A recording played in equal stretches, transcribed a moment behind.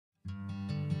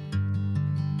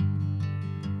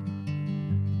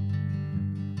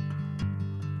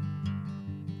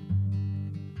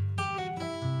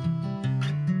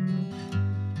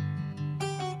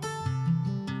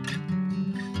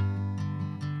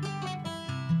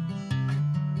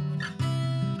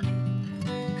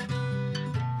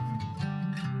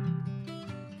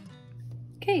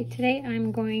Okay, today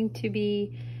I'm going to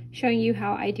be showing you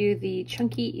how I do the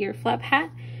chunky ear flap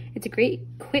hat. It's a great,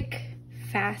 quick,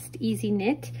 fast, easy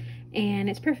knit, and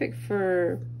it's perfect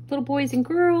for little boys and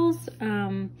girls.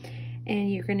 And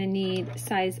you're going to need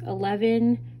size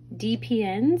 11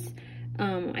 DPNs.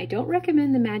 I don't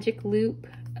recommend the magic loop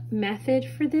method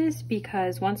for this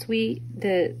because once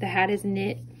the hat is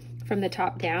knit from the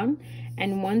top down,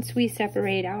 and once we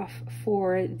separate off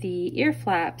for the ear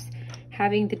flaps,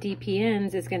 having the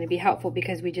DPNs is going to be helpful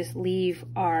because we just leave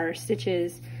our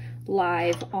stitches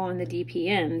live on the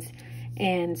DPNs.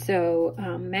 And so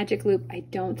magic loop, I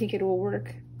don't think it will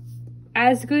work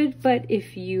as good, but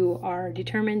if you are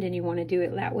determined and you want to do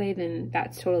it that way, then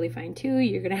that's totally fine too.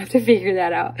 You're gonna have to figure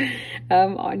that out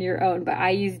on your own, but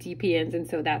I use DPNs, and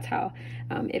so that's how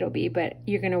it'll be. But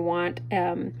you're gonna want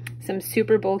some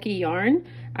super bulky yarn.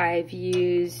 I've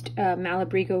used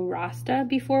Malabrigo Rasta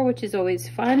before, which is always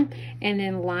fun, and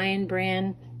then Lion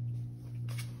Brand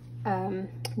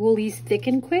Woolies Thick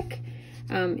and Quick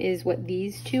is what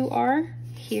these two are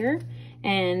here.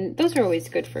 And those are always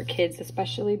good for kids,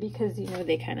 especially because, you know,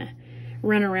 they kind of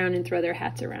run around and throw their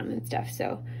hats around and stuff.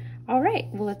 So, all right,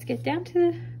 well, let's get down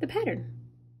to the pattern.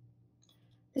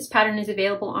 This pattern is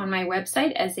available on my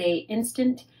website as a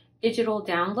instant digital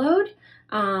download.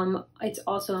 It's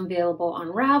also available on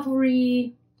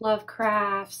Ravelry,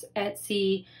 Lovecrafts,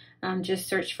 Etsy. Just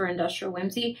search for Industrial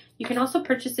Whimsy. You can also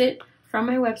purchase it from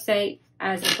my website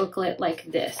as a booklet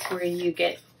like this, where you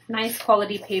get nice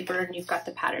quality paper and you've got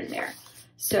the pattern there.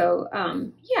 So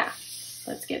yeah,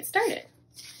 let's get started.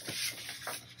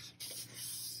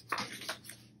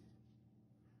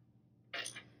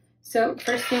 So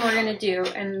first thing we're gonna do,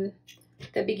 and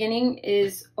the beginning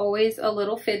is always a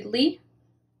little fiddly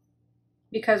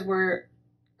because we're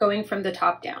going from the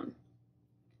top down.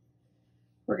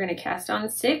 We're gonna cast on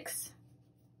 6.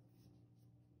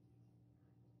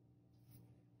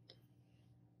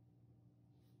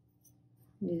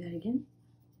 Do that again.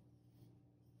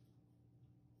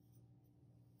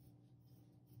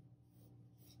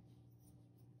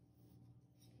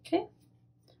 Okay,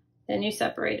 then you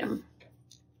separate them.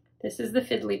 This is the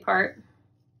fiddly part.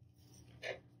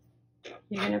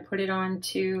 You're going to put it on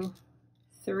to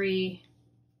 3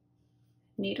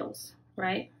 needles,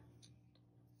 right?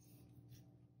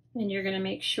 And you're going to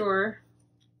make sure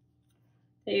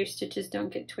that your stitches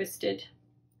don't get twisted.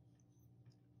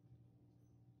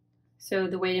 So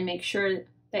the way to make sure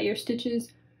that your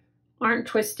stitches aren't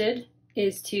twisted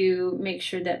is to make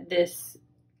sure that this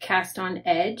cast on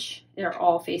edge, they're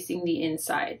all facing the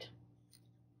inside.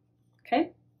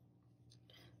 Okay?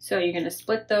 So you're going to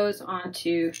split those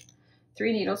onto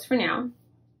 3 needles for now.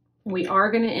 We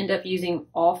are going to end up using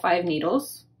all 5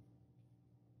 needles.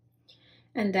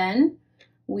 And then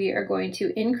we are going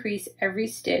to increase every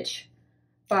stitch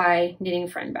by knitting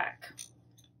front and back.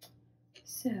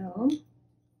 So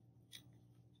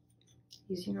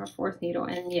using our 4th needle,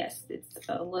 and yes, it's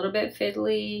a little bit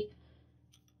fiddly.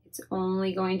 It's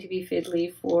only going to be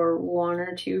fiddly for 1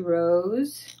 or 2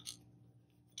 rows.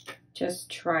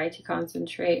 Just try to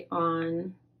concentrate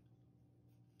on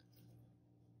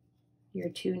your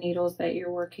 2 needles that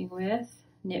you're working with.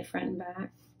 Knit front and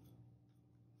back.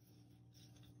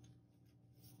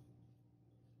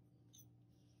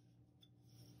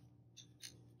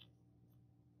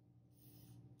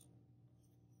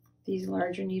 These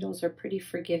larger needles are pretty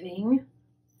forgiving.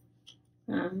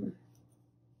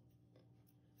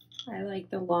 I like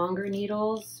the longer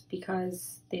needles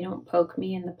because they don't poke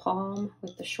me in the palm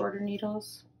with the shorter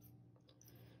needles.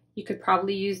 You could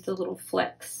probably use the little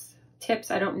flex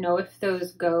tips. I don't know if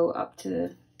those go up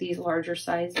to these larger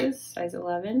sizes, size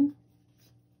 11,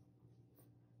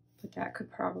 but that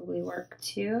could probably work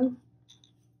too.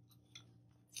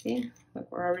 See,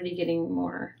 look, we're already getting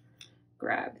more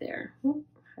grab there. Oop,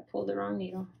 I pulled the wrong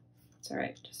needle. It's all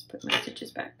right, just put my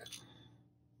stitches back.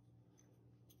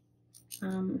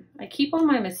 I keep all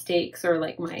my mistakes or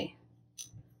like my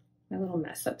little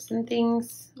mess ups and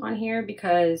things on here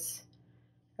because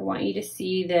I want you to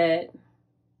see that,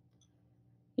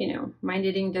 you know, my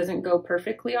knitting doesn't go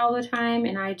perfectly all the time,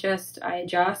 and I adjust,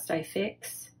 I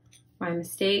fix my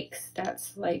mistakes.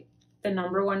 That's like the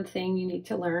 #1 thing you need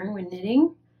to learn when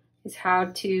knitting is how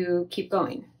to keep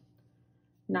going,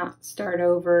 not start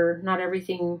over. Not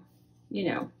everything, you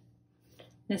know,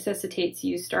 necessitates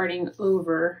you starting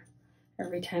over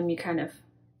every time you kind of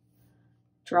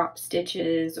drop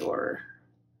stitches or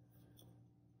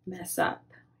mess up.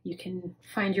 You can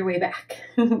find your way back.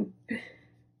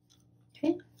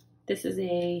 Okay, this is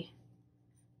a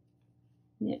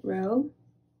knit row,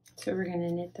 so we're going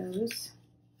to knit those.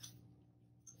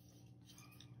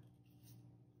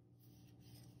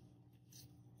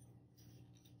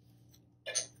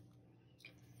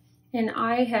 And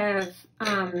I have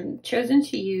chosen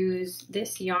to use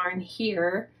this yarn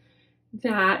here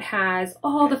that has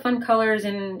all the fun colors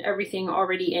and everything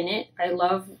already in it. I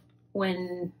love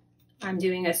when I'm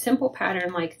doing a simple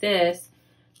pattern like this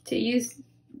to use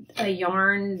a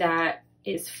yarn that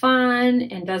is fun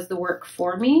and does the work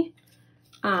for me.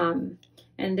 And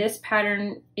this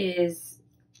pattern is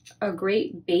a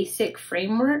great basic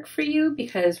framework for you,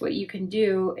 because what you can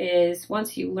do is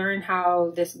once you learn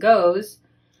how this goes,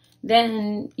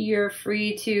 then you're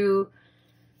free to,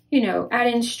 you know, add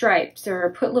in stripes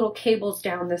or put little cables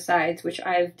down the sides, which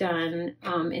I've done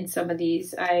in some of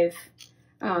these. I've,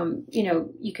 you know,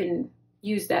 you can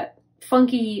use that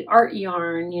funky art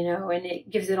yarn, you know, and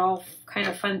it gives it all kind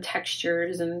of fun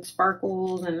textures and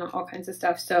sparkles and all kinds of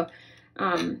stuff. So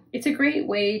it's a great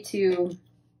way to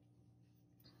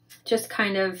just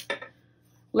kind of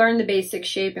learn the basic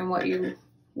shape and what you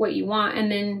want,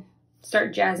 and then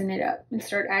start jazzing it up and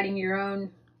start adding your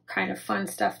own kind of fun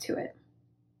stuff to it.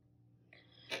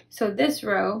 So this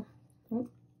row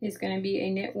is going to be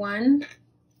a knit 1,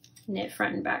 knit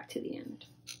front and back to the end.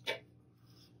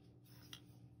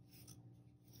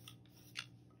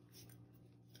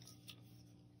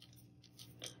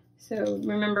 So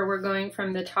remember, we're going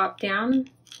from the top down.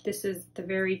 This is the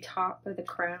very top of the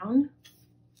crown.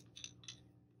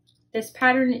 This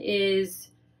pattern is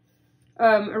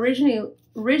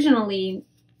originally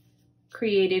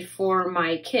created for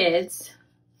my kids,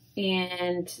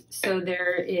 and so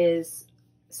there is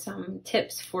some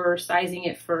tips for sizing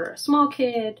it for a small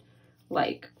kid,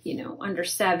 like, you know, under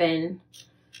 7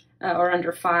 or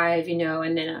under 5, you know,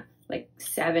 and then like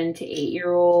 7 to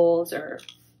 8-year-olds, or,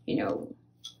 you know,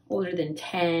 older than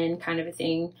 10 kind of a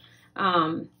thing.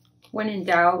 When in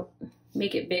doubt,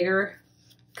 make it bigger,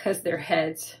 because their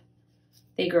heads,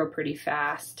 they grow pretty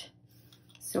fast.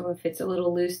 So if it's a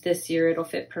little loose this year, it'll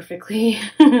fit perfectly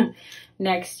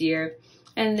next year.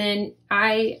 And then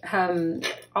I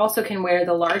also can wear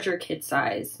the larger kid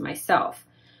size myself.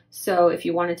 So if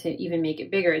you wanted to even make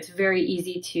it bigger, it's very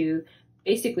easy to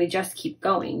basically just keep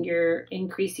going. You're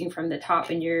increasing from the top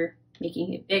and you're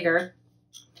making it bigger.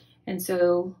 And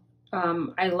so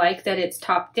I like that it's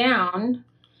top down.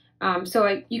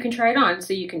 So you can try it on.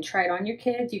 So you can try it on your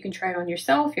kids, you can try it on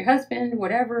yourself, your husband,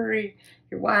 whatever,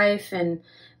 your wife, and,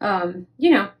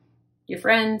 you know, your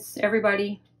friends,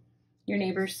 everybody, your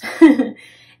neighbors.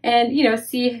 And, you know,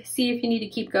 see if you need to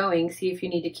keep going, see if you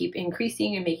need to keep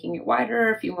increasing and making it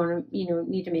wider, if you want to, you know,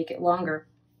 need to make it longer.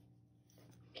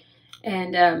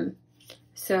 And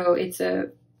so it's a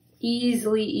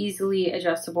easily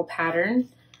adjustable pattern.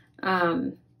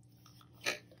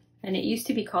 And it used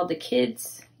to be called the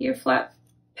kids ear flap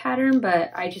pattern,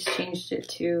 but I just changed it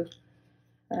to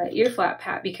ear flap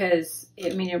hat, because I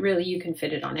mean, you can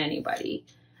fit it on anybody,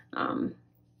 and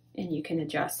you can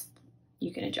adjust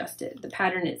it. The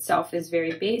pattern itself is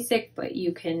very basic, but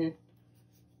you can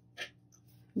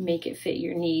make it fit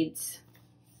your needs.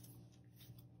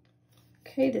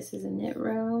 Okay, this is a knit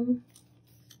row.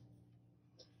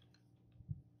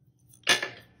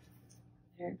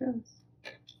 There it goes.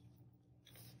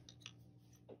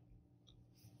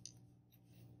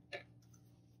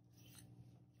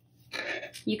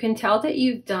 You can tell that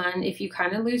you've done, if you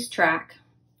kind of lose track,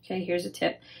 okay, here's a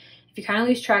tip. If you kind of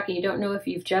lose track and you don't know if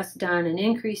you've just done an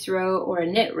increase row or a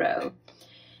knit row,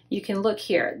 you can look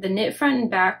here. The knit front and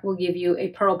back will give you a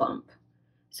purl bump.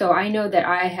 So I know that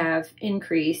I have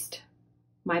increased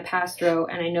my past row,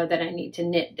 and I know that I need to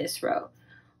knit this row.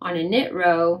 On a knit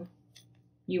row,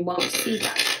 you won't see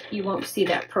that. You won't see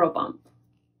that purl bump.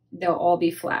 They'll all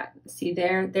be flat. See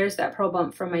there's that purl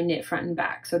bump from my knit front and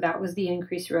back. So that was the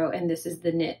increase row, and this is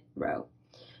the knit row.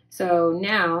 So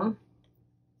now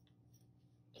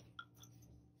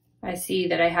I see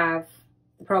that I have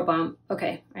the purl bump.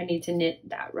 Okay, I need to knit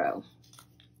that row.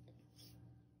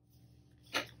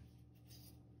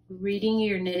 Reading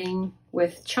your knitting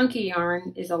with chunky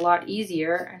yarn is a lot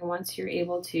easier, and once you're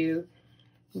able to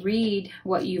read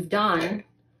what you've done,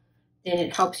 then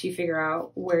it helps you figure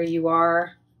out where you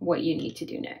are, what you need to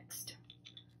do next.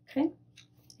 Okay,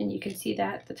 and you can see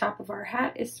that the top of our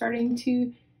hat is starting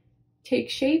to take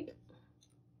shape,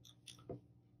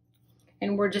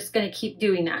 and we're just going to keep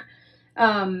doing that.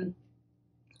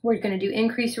 We're going to do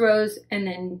increase rows and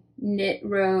then knit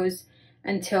rows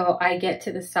until I get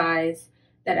to the size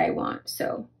that I want.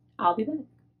 So I'll be back.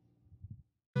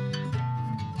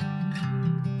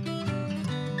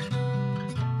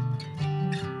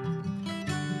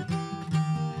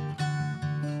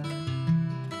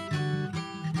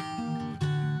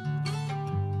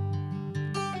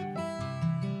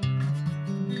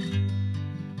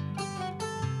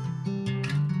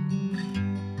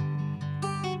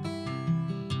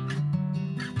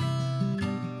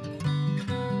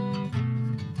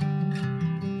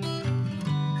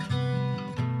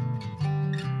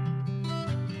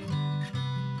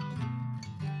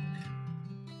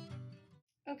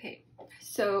 Okay,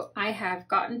 so I have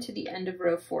gotten to the end of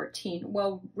row 14,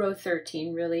 well, row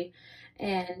 13 really,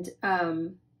 and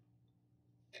I've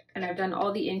done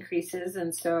all the increases,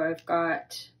 and so I've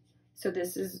got, so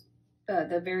this is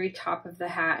the very top of the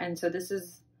hat, and so this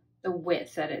is the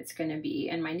width that it's going to be,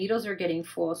 and my needles are getting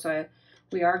full, so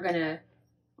we are going to,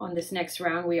 on this next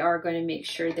round, we are going to make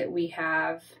sure that we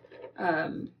have,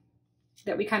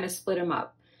 that we kind of split them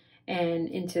up and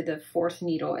into the 4th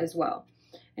needle as well.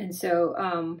 And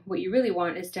so what you really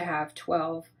want is to have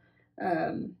 12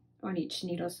 on each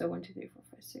needle. So 1, 2, 3, 4,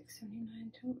 5, 6, 7,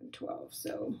 8, 9, 10, 12.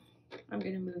 So I'm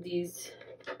going to move these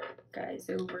guys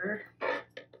over.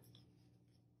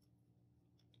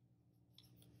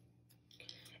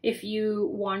 If you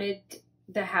wanted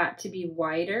the hat to be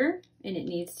wider, and it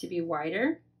needs to be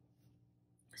wider,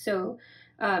 so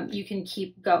you can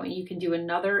keep going. You can do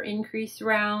another increase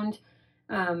round,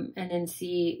 and then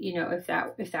see, you know, if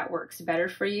that works better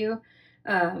for you.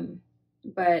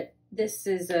 But this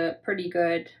is a pretty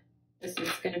good, this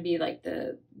is going to be like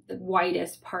the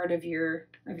widest part of your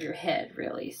head,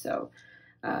 really. So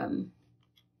then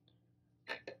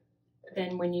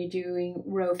when you're doing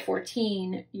row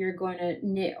 14, you're going to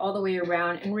knit all the way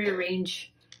around and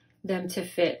rearrange them to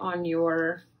fit on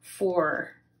your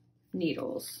 4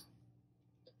 needles.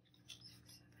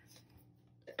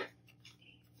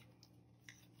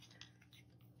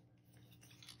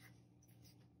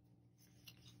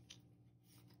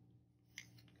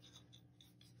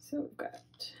 So we've got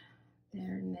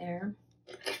there and there.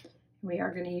 We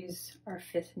are going to use our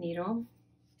 5th needle.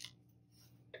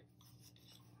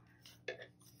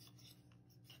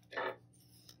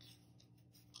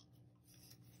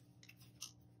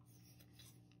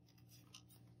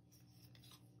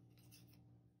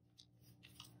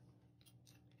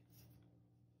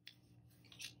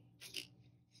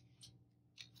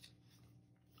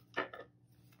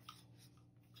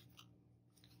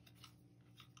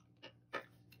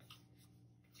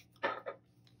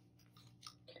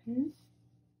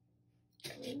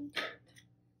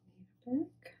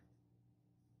 Back.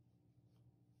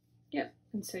 Yep,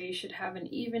 and so you should have an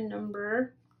even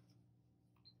number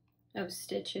of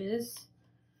stitches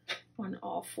on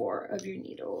all 4 of your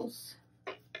needles.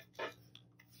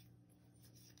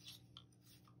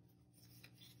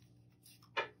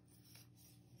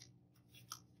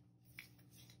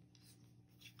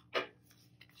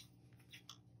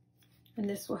 And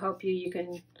this will help you. You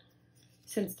can,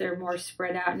 since they're more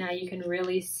spread out now, you can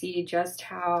really see just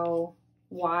how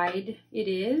wide it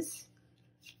is.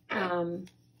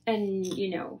 And, you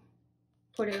know,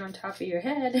 put it on top of your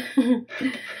head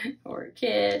or a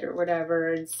kid or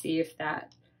whatever, and see if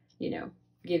that, you know,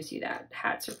 gives you that.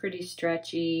 Hats are pretty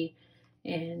stretchy,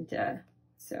 and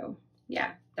so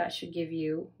yeah, that should give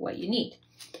you what you need.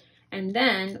 And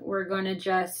then we're going to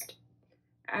just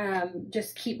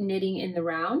keep knitting in the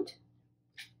round.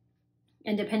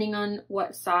 And depending on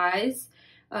what size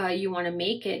you want to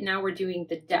make it, now we're doing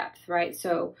the depth, right?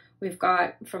 So we've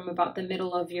got from about the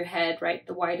middle of your head, right,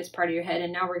 the widest part of your head,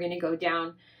 and now we're going to go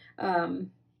down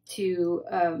to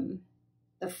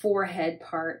the forehead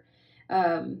part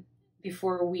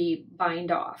before we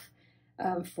bind off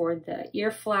for the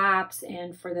ear flaps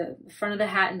and for the front of the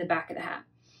hat and the back of the hat.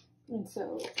 And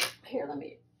so here,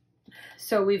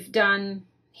 so we've done,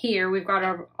 here we've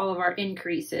got all of our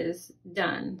increases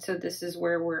done. So this is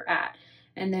where we're at.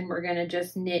 And then we're gonna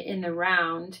just knit in the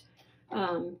round,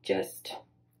 just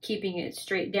keeping it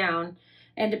straight down.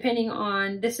 And depending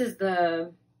on, this is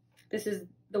the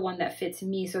one that fits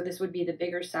me, so this would be the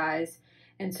bigger size.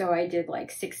 And so I did like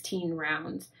 16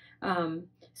 rounds.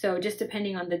 So just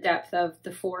depending on the depth of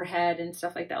the forehead and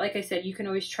stuff like that. Like I said, you can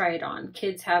always try it on.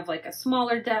 Kids have like a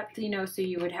smaller depth, you know, so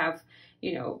you would have,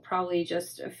 you know, probably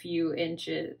just a few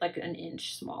inches, like an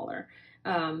inch smaller.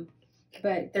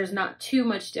 But there's not too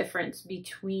much difference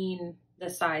between the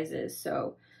sizes.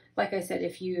 So like I said,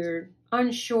 if you're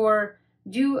unsure,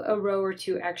 do a row or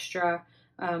 2 extra,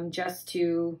 just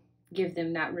to give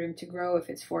them that room to grow if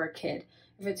it's for a kid.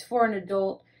 If it's for an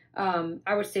adult,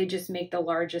 I would say just make the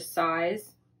largest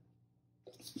size,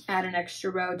 add an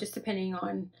extra row, just depending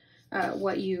on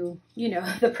what you know,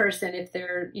 the person, if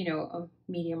they're, you know, a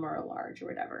medium or a large or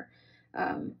whatever.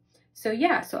 So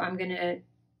yeah, so I'm gonna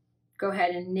go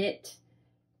ahead and knit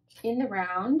in the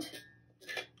round,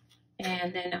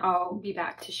 and then I'll be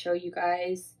back to show you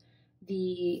guys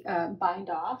the bind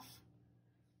off,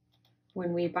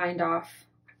 when we bind off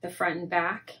the front and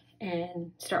back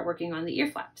and start working on the ear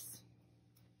flaps.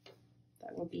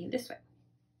 That will be this way.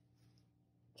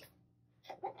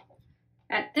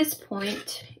 At this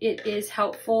point, it is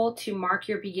helpful to mark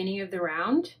your beginning of the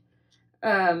round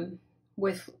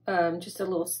with just a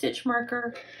little stitch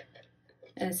marker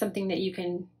and something that you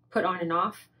can put on and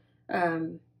off.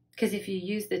 Because if you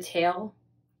use the tail,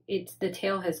 the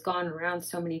tail has gone around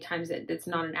so many times that it's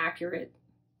not an accurate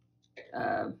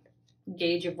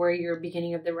gauge of where your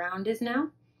beginning of the round is now.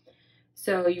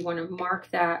 So you want to mark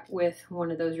that with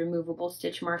one of those removable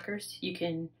stitch markers. You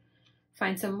can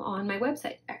find some on my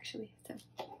website, actually. So.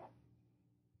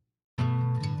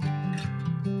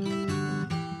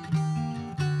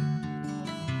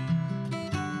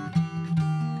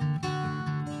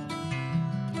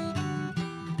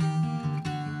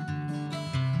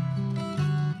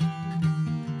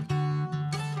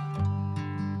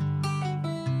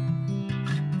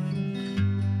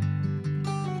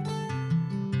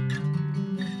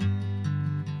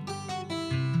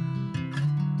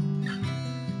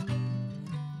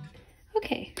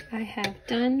 Okay, I have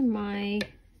done my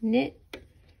knit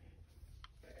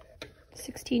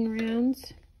 16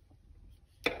 rounds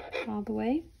all the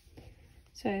way.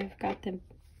 So I've got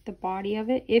the body of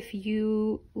it. If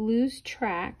you lose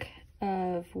track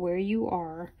of where you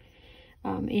are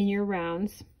in your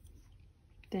rounds,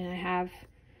 then I have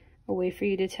a way for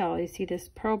you to tell. You see this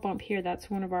purl bump here, that's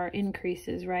one of our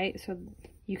increases, right? So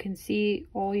you can see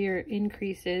all your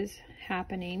increases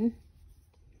happening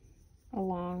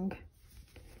along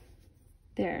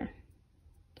there.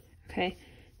 Okay,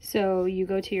 so you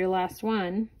go to your last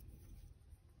one,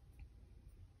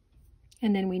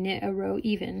 and then we knit a row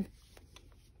even,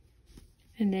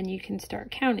 and then you can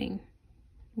start counting.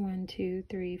 1, 2,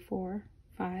 3, 4,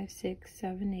 5, 6,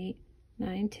 7, 8,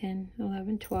 9, 10,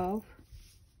 11, 12,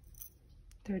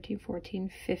 13,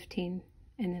 14, 15,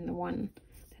 and then the one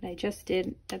that I just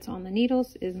did that's on the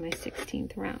needles is my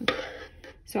 16th round.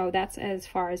 So that's as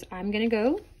far as I'm gonna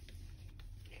go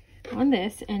on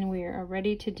this, and we are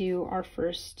ready to do our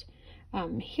first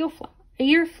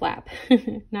ear flap.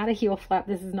 Not a heel flap,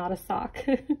 this is not a sock.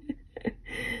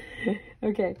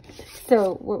 Okay,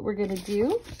 so what we're gonna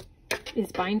do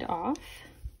is bind off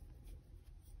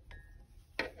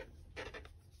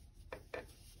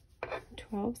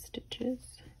 .12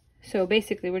 stitches. So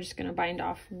basically we're just gonna bind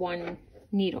off one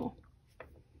needle.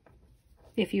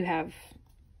 If you have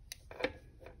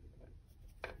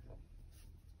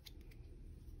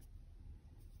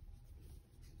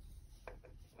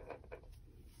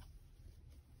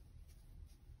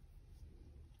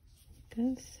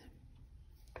this,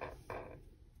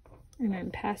 and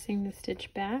I'm passing the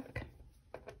stitch back,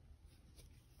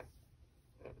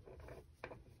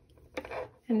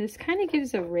 and this kind of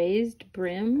gives a raised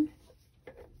brim,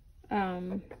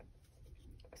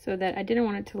 so that I didn't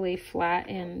want it to lay flat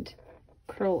and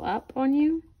curl up on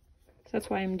you, so that's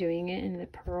why I'm doing it in the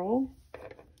purl,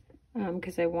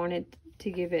 because I wanted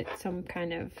to give it some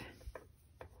kind of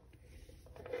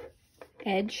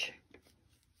edge.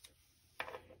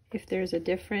 If there's a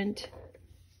different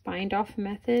bind off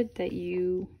method that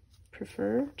you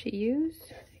prefer to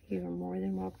use, you are more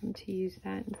than welcome to use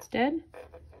that instead.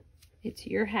 It's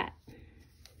your hat.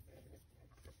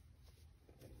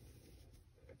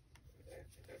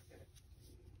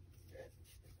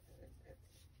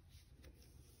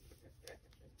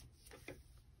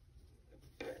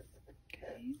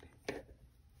 Okay.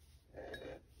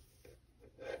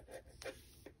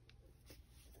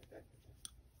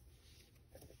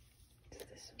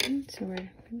 So we're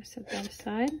going to set that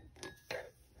aside.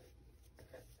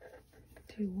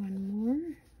 Do one more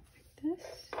like this.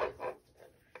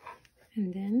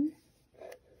 And then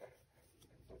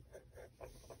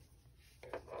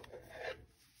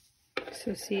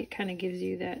so see, it kind of gives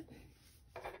you that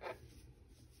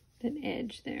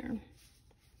edge there.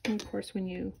 And of course, when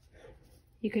you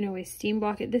can always steam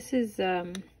block it. This is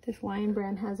this Lion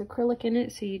brand has acrylic in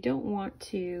it, so you don't want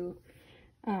to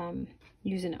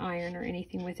use an iron or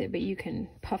anything with it, but you can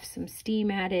puff some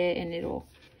steam at it and it'll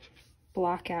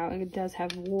block out. It does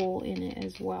have wool in it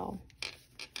as well.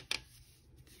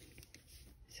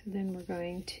 So then we're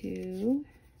going to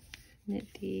knit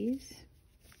these.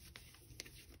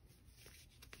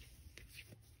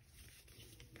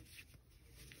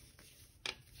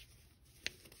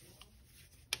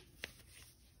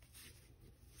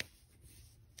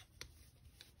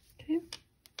 Okay.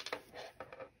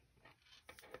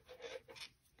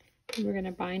 And we're going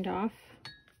to bind off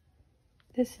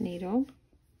this needle.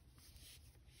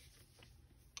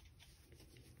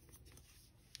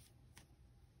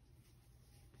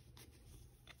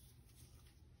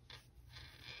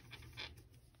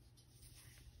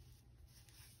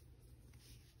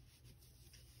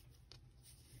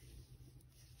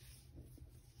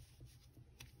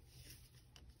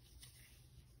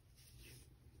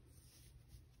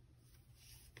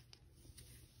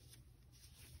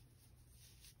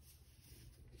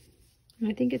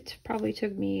 I think it probably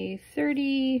took me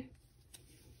 30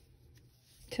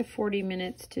 to 40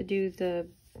 minutes to do the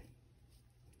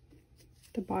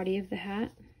body of the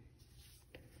hat.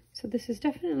 So this is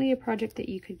definitely a project that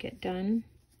you could get done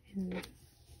in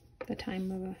the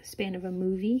time of a span of a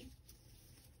movie.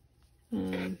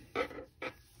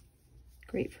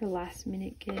 Great for last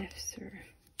minute gifts, or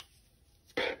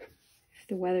if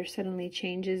the weather suddenly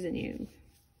changes and you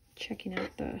checking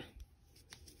out the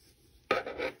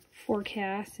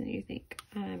forecast and you think,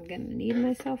 I'm gonna need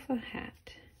myself a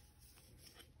hat.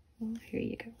 Well, here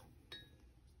you go.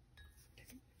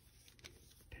 Pass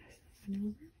that one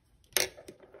over.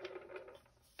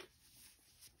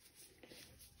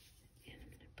 And I'm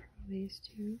gonna pearl these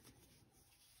two.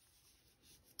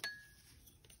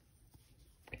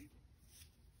 Okay.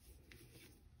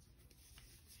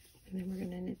 And then we're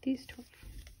gonna knit these 12.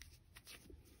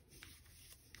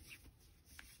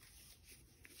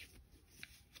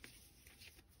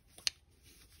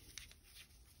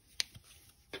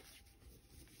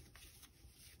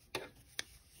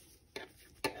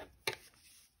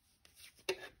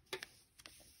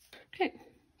 Okay,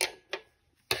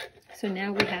 so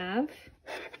now we have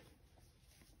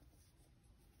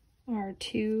our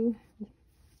 2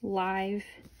 live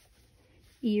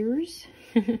ears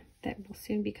that will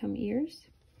soon become ears,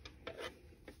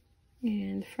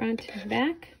 and front and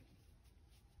back.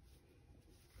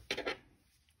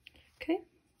 Okay,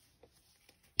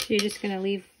 so you're just going to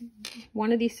leave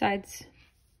one of these sides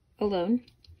alone,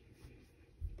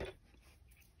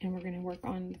 and we're going to work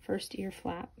on the first ear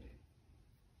flap.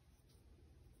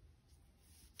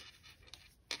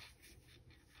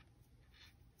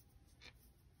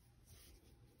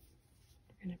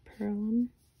 We're going to purl them.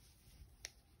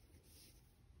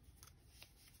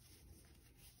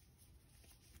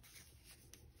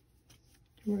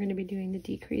 We're going to be doing the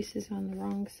decreases on the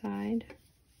wrong side.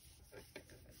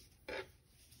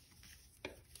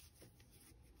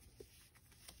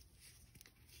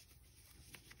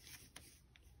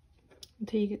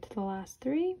 Until you get to the last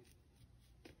 3.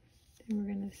 Then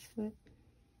we're going to slip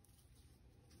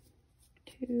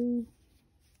 2.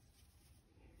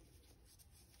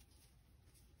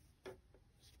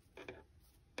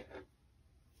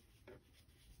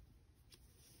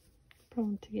 Pull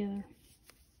them together.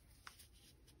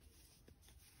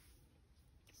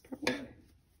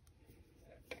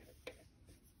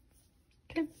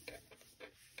 Okay.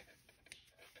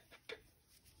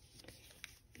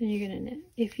 Then you're going to knit.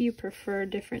 If you prefer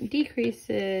different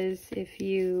decreases, if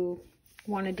you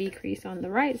want to decrease on the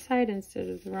right side instead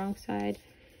of the wrong side,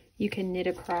 you can knit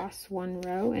across one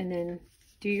row and then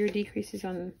do your decreases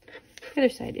on the other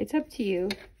side. It's up to you.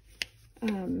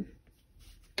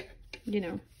 You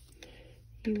know,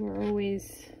 you are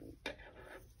always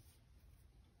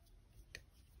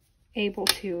able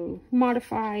to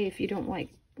modify if you don't like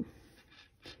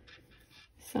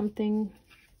something,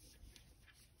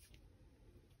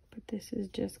 but this is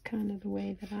just kind of the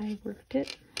way that I worked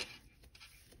it.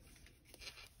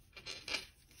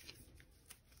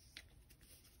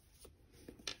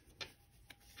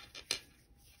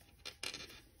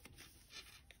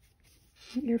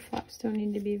 Ear flaps don't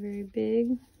need to be very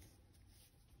big.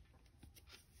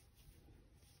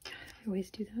 I always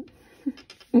do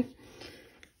that.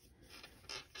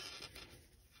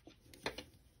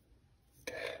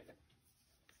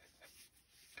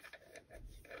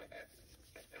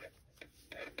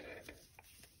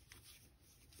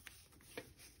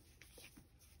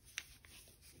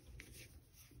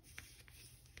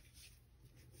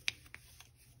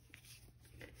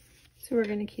 So we're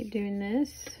going to keep doing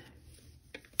this.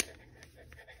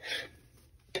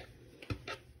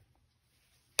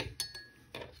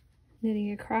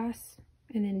 Knitting across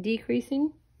and then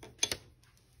decreasing.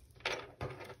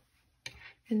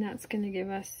 And that's going to give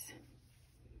us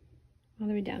all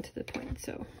the way down to the point.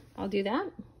 So I'll do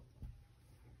that.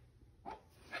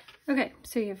 Okay,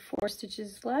 so you have 4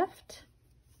 stitches left.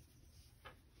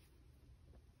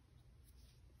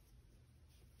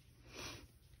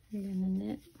 You're going to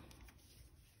knit.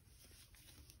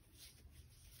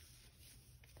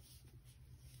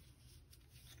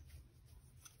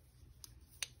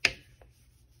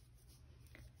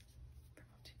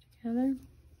 Together.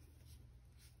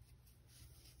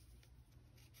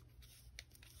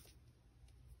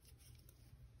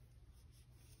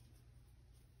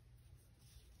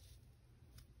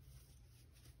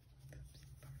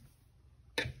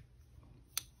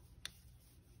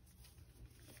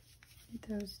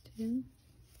 Those 2.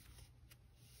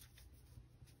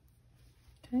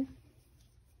 Okay.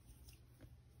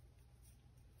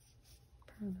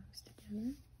 Purl those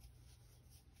together.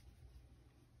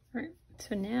 All right.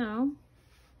 So now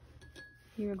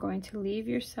you're going to leave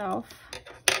yourself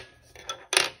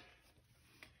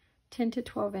 10 to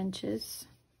 12 inches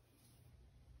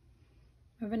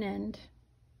of an end.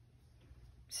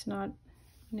 It's not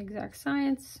an exact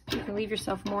science. You can leave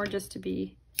yourself more just to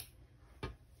be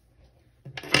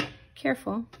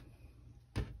careful.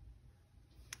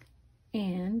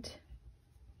 And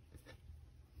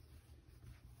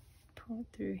pull it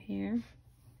through here.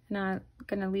 And I'm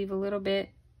gonna leave a little bit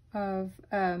of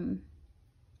a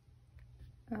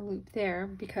loop there,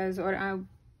 because what I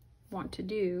want to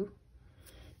do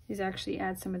is actually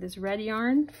add some of this red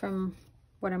yarn from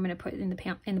what I'm gonna put in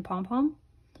the pom-pom.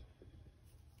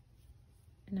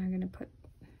 And I'm gonna put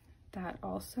that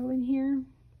also in here.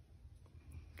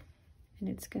 And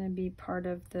it's gonna be part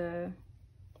of the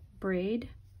braid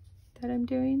that I'm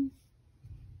doing.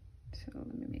 So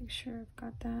let me make sure I've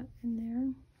got that in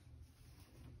there.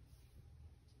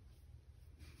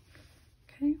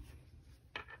 Okay.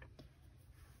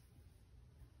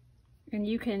 And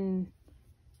you can,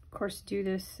 of course, do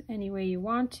this any way you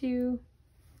want to.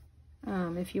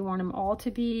 If you want them all to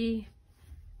be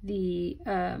the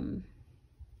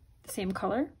same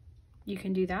color, you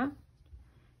can do that.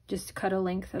 Just cut a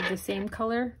length of the same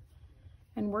color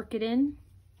and work it in.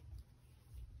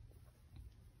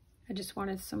 I just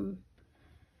wanted some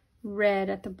red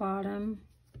at the bottom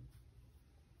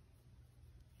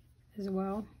as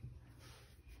well.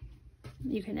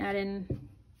 You can add in,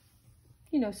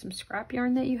 you know, some scrap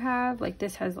yarn that you have. Like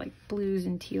this has like blues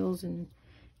and teals and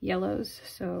yellows,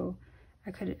 so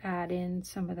I could add in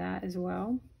some of that as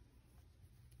well.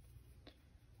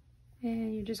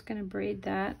 And you're just gonna braid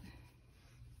that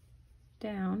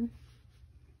down.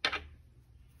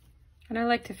 And I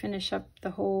like to finish up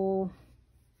the whole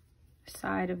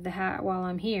side of the hat while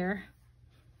I'm here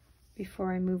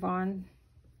before I move on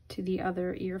to the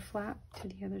other ear flap, to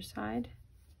the other side.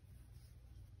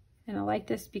 And I like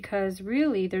this because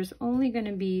really there's only going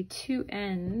to be 2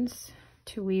 ends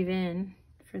to weave in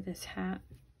for this hat.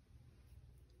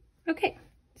 Okay,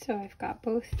 so I've got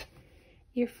both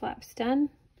ear flaps done.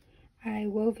 I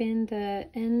wove in the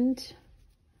end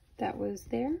that was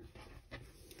there,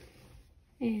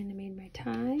 and I made my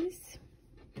ties.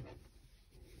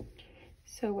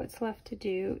 So what's left to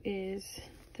do is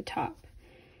the top.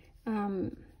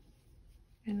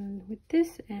 And with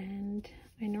this end,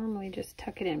 I normally just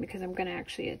tuck it in because I'm going to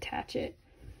actually attach it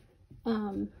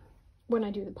when I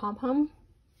do the pom-pom.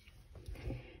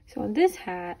 So on this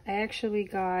hat, I actually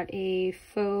got a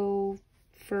faux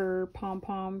fur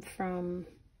pom-pom from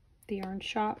the yarn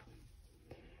shop,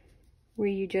 where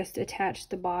you just attach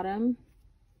the bottom,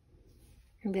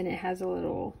 and then it has a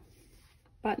little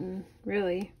button,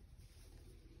 really.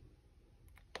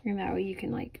 And that way you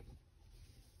can like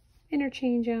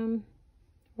interchange them,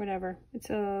 whatever. It's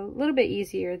a little bit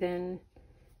easier than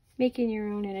making your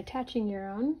own and attaching your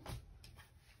own.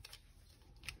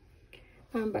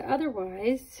 But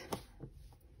otherwise,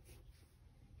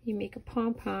 you make a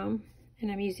pom-pom,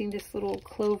 and I'm using this little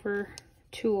clover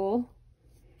tool,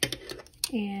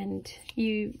 and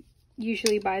you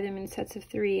usually buy them in sets of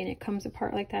 3, and it comes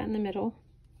apart like that in the middle,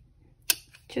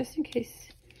 just in case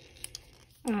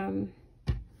you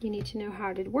need to know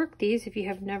how to work these if you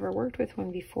have never worked with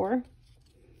one before.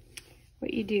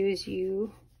 What you do is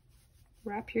you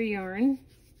wrap your yarn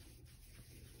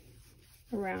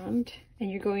around,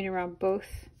 and you're going around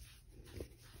both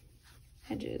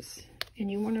edges,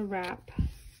 and you want to wrap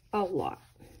a lot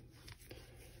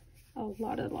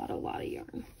of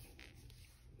yarn,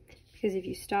 because if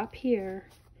you stop here,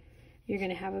 you're going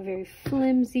to have a very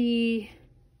flimsy,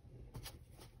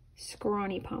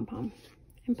 scrawny pom-pom.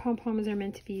 And pom-poms are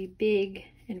meant to be big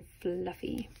and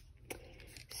fluffy.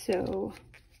 So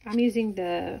I'm using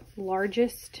the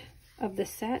largest of the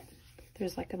set.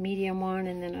 There's like a medium one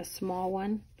and then a small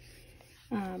one.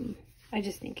 I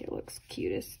just think it looks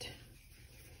cutest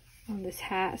on this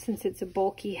hat since it's a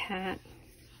bulky hat.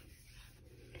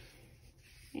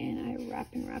 And I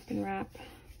wrap and wrap and wrap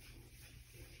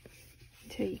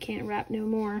until you can't wrap no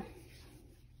more.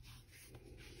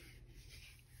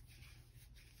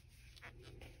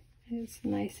 It's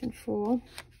nice and full,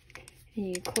 and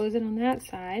you close it on that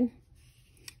side,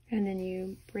 and then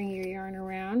you bring your yarn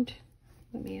around.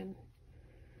 Let me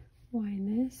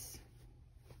unwind this.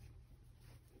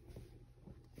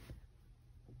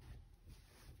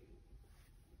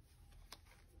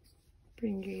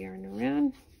 Bring your yarn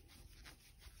around.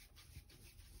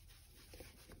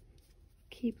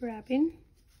 Keep wrapping.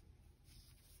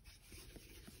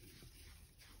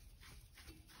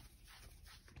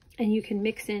 And you can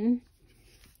mix in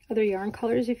other yarn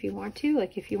colors if you want to.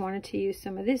 Like if you wanted to use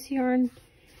some of this yarn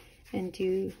and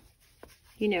do,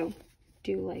 you know,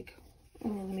 do like oh,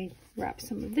 let me wrap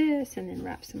some of this and then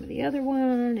wrap some of the other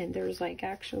one. And there's like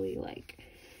actually like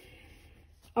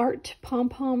art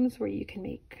pom-poms where you can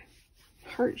make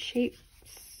heart shapes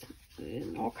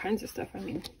and all kinds of stuff. I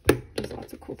mean, there's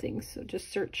lots of cool things. So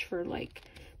just search for like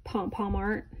pom-pom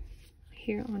art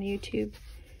here on YouTube.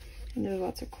 And there's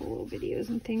lots of cool little videos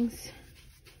and things.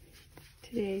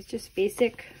 Today is just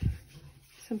basic,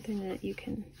 something that you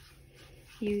can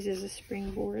use as a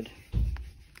springboard.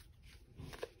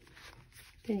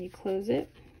 Then you close it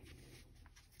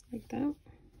like that.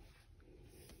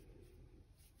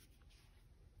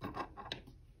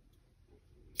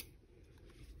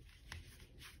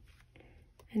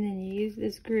 And then you use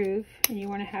this groove, and you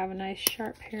want to have a nice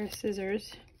sharp pair of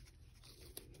scissors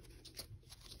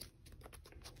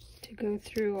to go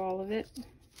through all of it.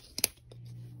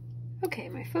 Okay,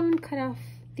 my phone cut off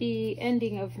the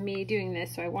ending of me doing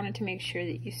this, so I wanted to make sure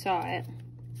that you saw it.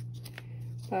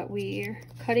 But we're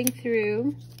cutting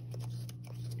through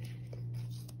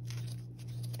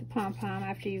the pom-pom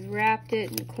after you've wrapped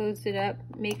it and closed it up.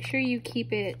 Make sure you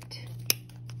keep it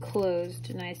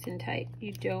closed nice and tight.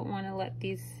 You don't want to let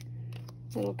these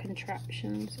little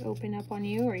contraptions open up on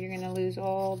you, or you're going to lose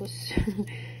all the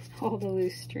all the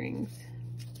loose strings.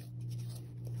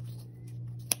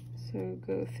 So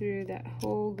go through that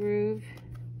whole groove.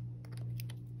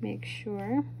 Make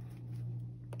sure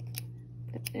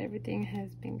that everything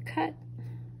has been cut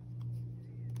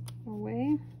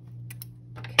away.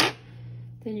 Okay.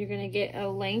 Then you're going to get a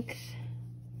length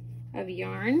of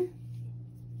yarn.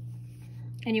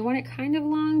 And you want it kind of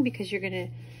long because you're going to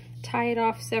tie it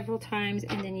off several times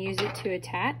and then use it to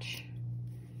attach.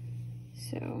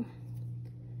 So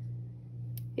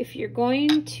if you're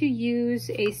going to use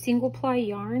a single ply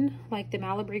yarn like the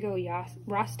Malabrigo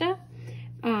Rasta,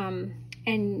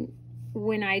 and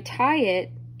when I tie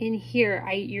it in here,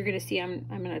 you're going to see I'm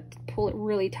going to pull it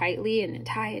really tightly and then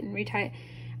tie it and retie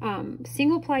it.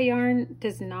 Single ply yarn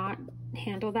does not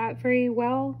handle that very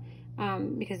well.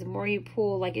 Because the more you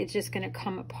pull, like, it's just going to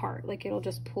come apart, like it'll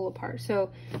just pull apart.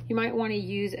 So you might want to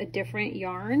use a different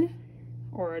yarn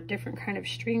or a different kind of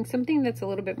string, something that's a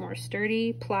little bit more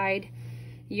sturdy, plied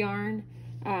yarn,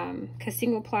 because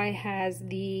single ply has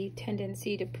the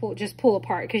tendency to pull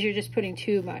apart because you're just putting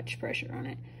too much pressure on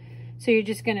it. So you're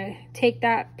just going to take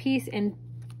that piece and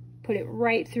put it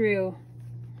right through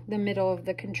the middle of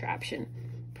the contraption.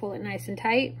 Pull it nice and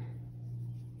tight.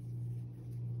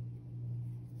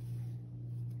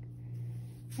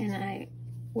 And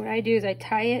what I do is I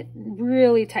tie it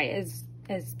really tight,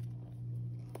 as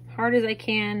hard as I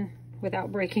can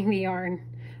without breaking the yarn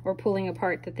or pulling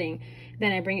apart the thing.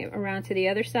 Then I bring it around to the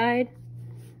other side.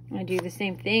 I do the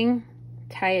same thing,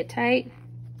 tie it tight,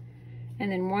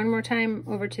 and then one more time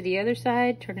over to the other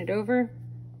side, turn it over,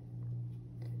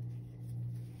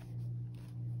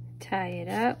 tie it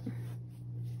up,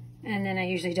 and then I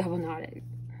usually double knot it,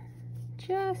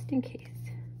 just in case.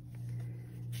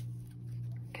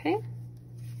 Okay,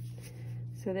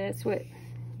 so that's what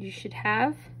you should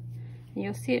have, and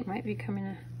you'll see it might be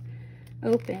coming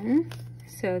open,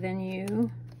 so then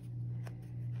you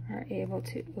are able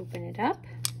to open it up.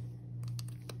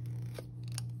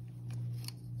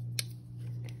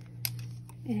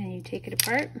 And you take it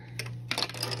apart,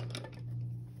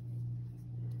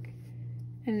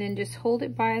 and then just hold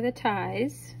it by the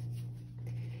ties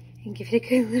and give it a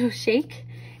good little shake,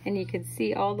 and you can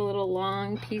see all the little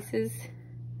long pieces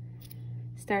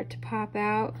start to pop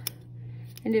out,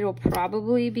 and it'll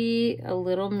probably be a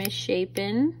little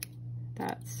misshapen.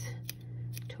 That's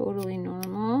totally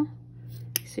normal.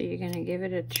 So you're going to give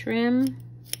it a trim,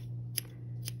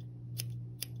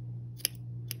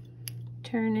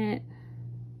 turn it,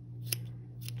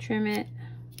 trim it,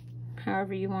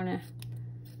 however you want to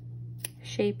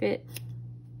shape it.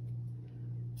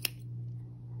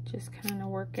 Just kind of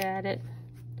work at it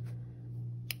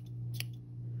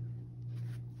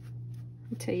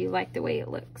until you like the way it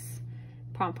looks.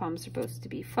 Pom-poms are supposed to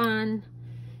be fun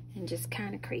and just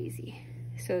kind of crazy.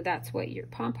 So that's what your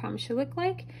pom-pom should look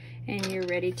like, and you're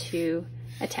ready to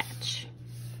attach.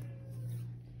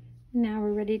 Now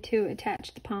we're ready to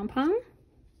attach the pom-pom.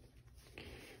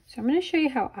 So I'm going to show you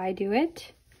how I do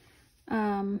it.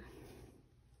 I'm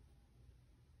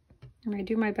going to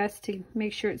do my best to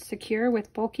make sure it's secure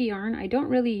with bulky yarn. I don't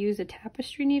really use a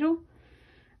tapestry needle,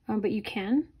 but you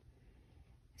can.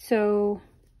 So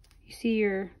you see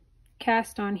your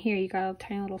cast on here, you got a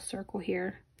tiny little circle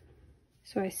here.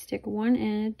 So I stick one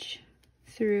edge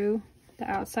through the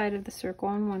outside of the circle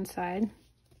on one side.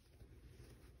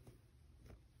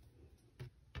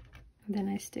 Then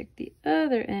I stick the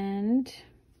other end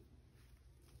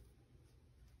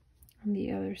on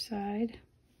the other side.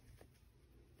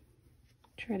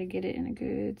 Try to get it in a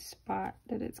good spot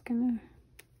that it's gonna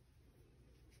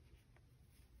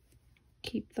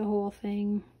keep the whole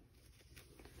thing.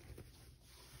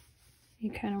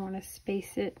 You kind of want to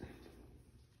space it.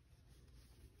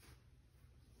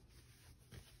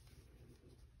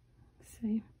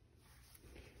 See?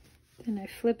 Then I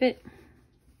flip it.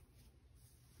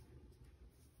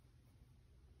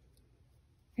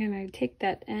 And I take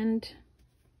that end,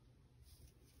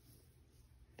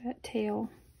 that tail,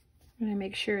 and I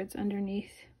make sure it's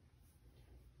underneath.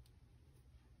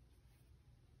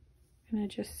 And I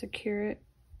just secure it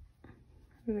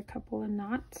with a couple of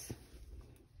knots.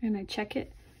 And I check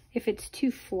it. If it's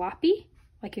too floppy,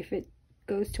 like if it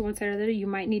goes to one side or the other, you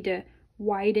might need to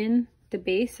widen the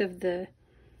base of the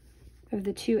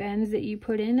two ends that you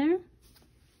put in there.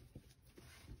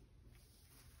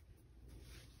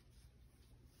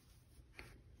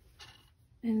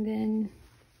 And then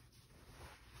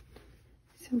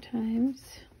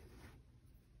sometimes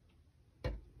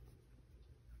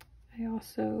I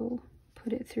also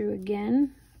put it through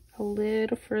again a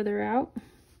little further out,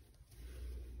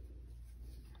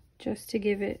 just to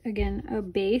give it, again, a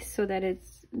base so that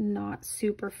it's not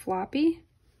super floppy.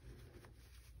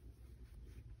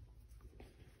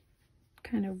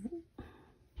 Kind of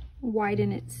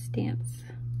widen its stance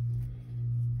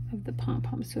of the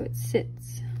pom-pom so it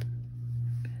sits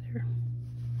better.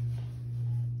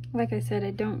 Like I said,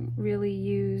 I don't really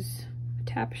use a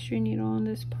tapestry needle on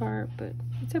this part, but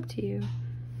it's up to you.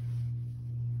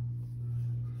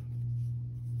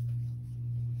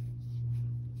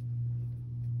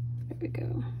 There we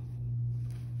go.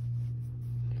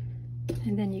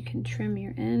 And then you can trim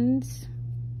your ends.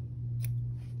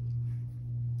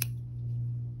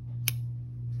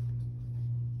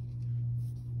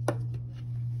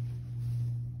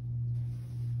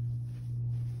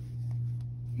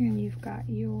 And you've got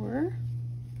your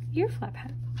Earflap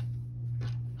hat.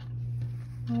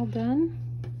 All done.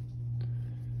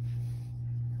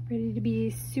 Ready to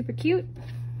be super cute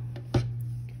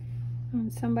on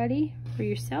somebody or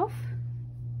yourself.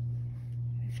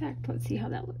 In fact, let's see how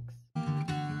that looks.